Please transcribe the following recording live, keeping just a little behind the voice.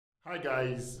Hi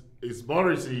guys, it's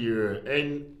motazee here,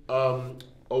 and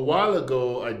a while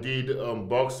ago I did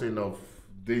unboxing of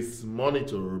this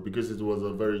monitor because it was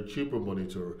a very cheaper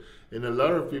monitor, and a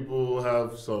lot of people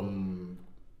have some,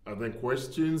 I think,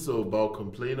 questions about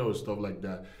complaint or stuff like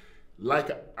that. Like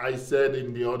I said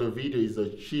in the other video, it's a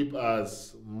cheap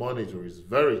as monitor. It's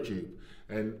very cheap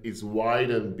and it's wide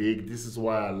and big. This is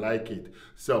why I like it.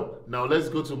 So now let's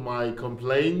go to my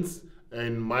complaints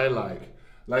and my like.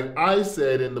 Like I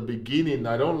said in the beginning,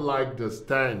 I don't like the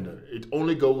stand. It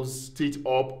only goes straight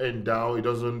up and down. It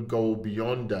doesn't go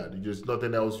beyond that. There's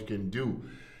nothing else you can do.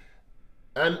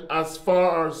 And as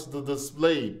far as the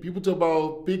display, people talk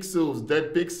about pixels,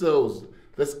 dead pixels.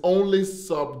 There's only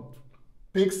sub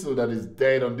pixel that is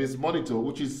dead on this monitor,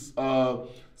 which is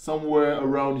somewhere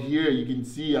around here. You can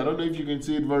see, I don't know if you can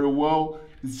see it very well.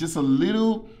 It's just a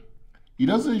little, it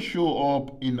doesn't show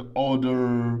up in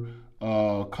other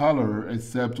color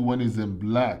except when it's in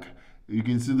black. You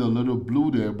can see the little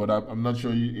blue there, but I'm not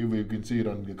sure if you can see it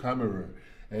on the camera.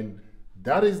 And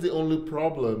that is the only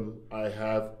problem I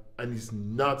have, and it's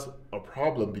not a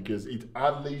problem because it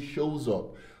hardly shows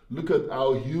up. Look at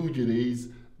how huge it is,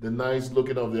 the nice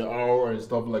looking of the hour and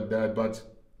stuff like that. But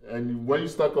and when you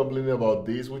start complaining about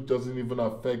this, which doesn't even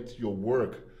affect your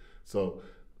work, so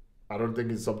I don't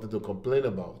think it's something to complain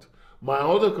about. My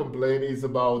other complaint is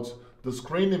about the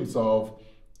screen itself.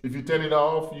 If you turn it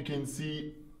off, you can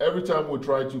see every time we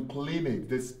try to clean it,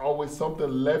 there's always something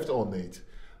left on it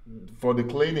for the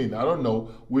cleaning. I don't know.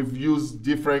 We've used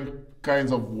different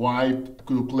kinds of wipe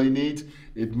to clean it.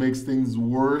 It makes things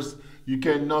worse. You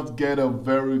cannot get a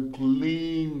very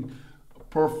clean,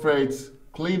 perfect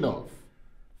clean off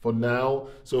for now.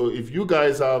 So if you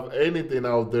guys have anything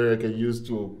out there you can use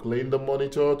to clean the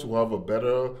monitor, to have a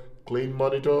better clean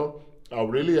monitor, I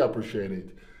really appreciate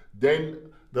it. Then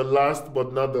the last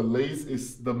but not the least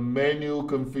is the menu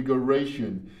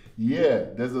configuration. Yeah,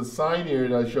 there's a sign here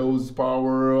that shows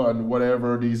power and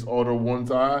whatever these other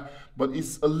ones are, but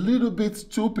it's a little bit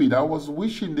stupid. I was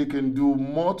wishing they can do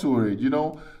more to it, you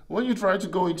know? When you try to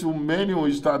go into menu,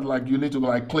 you start like, you need to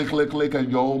like click, click, click, and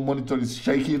your whole monitor is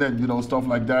shaking and, you know, stuff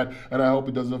like that. And I hope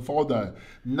it doesn't fall down.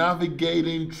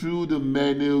 Navigating through the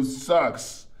menu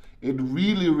sucks. It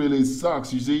really, really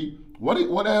sucks, you see? What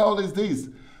the hell is this?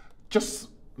 Just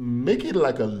make it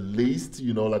like a list,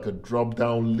 you know, like a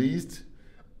drop-down list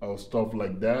or stuff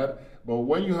like that. But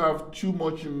when you have too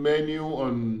much menu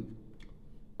on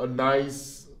a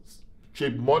nice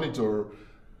cheap monitor,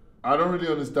 I don't really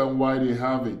understand why they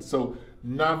have it. So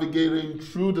navigating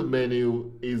through the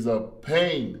menu is a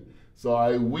pain. So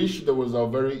I wish there was a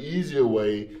very easier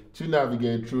way to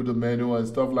navigate through the menu and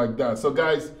stuff like that. So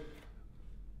guys,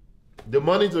 the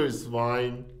monitor is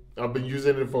fine. I've been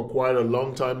using it for quite a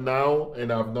long time now,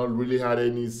 and I've not really had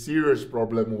any serious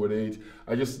problem with it.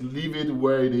 I just leave it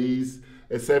where it is,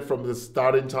 except from the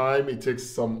starting time. It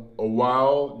takes a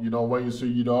while, you know, when you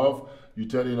switch it off, you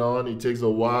turn it on, it takes a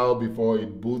while before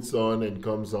it boots on and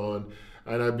comes on.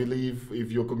 And I believe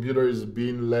if your computer is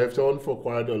being left on for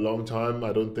quite a long time,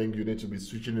 I don't think you need to be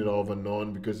switching it off and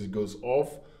on, because it goes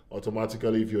off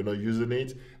automatically if you're not using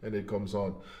it, and it comes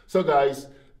on. So guys,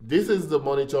 this is the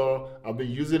monitor. I've been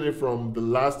using it from the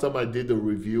last time I did the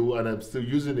review, and I'm still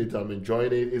using it. I'm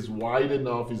enjoying it. It's wide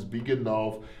enough, it's big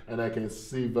enough, and I can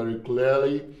see very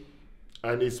clearly,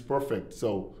 and it's perfect.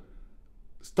 So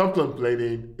stop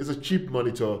complaining. It's a cheap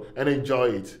monitor, and enjoy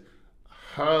it.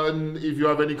 And if you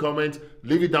have any comment,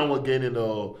 leave it down again in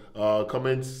the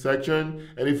comment section.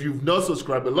 And if you've not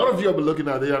subscribed, a lot of you have been looking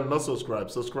at it and not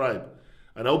subscribed. Subscribe.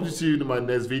 And I hope to see you in my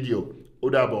next video.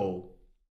 Odabo.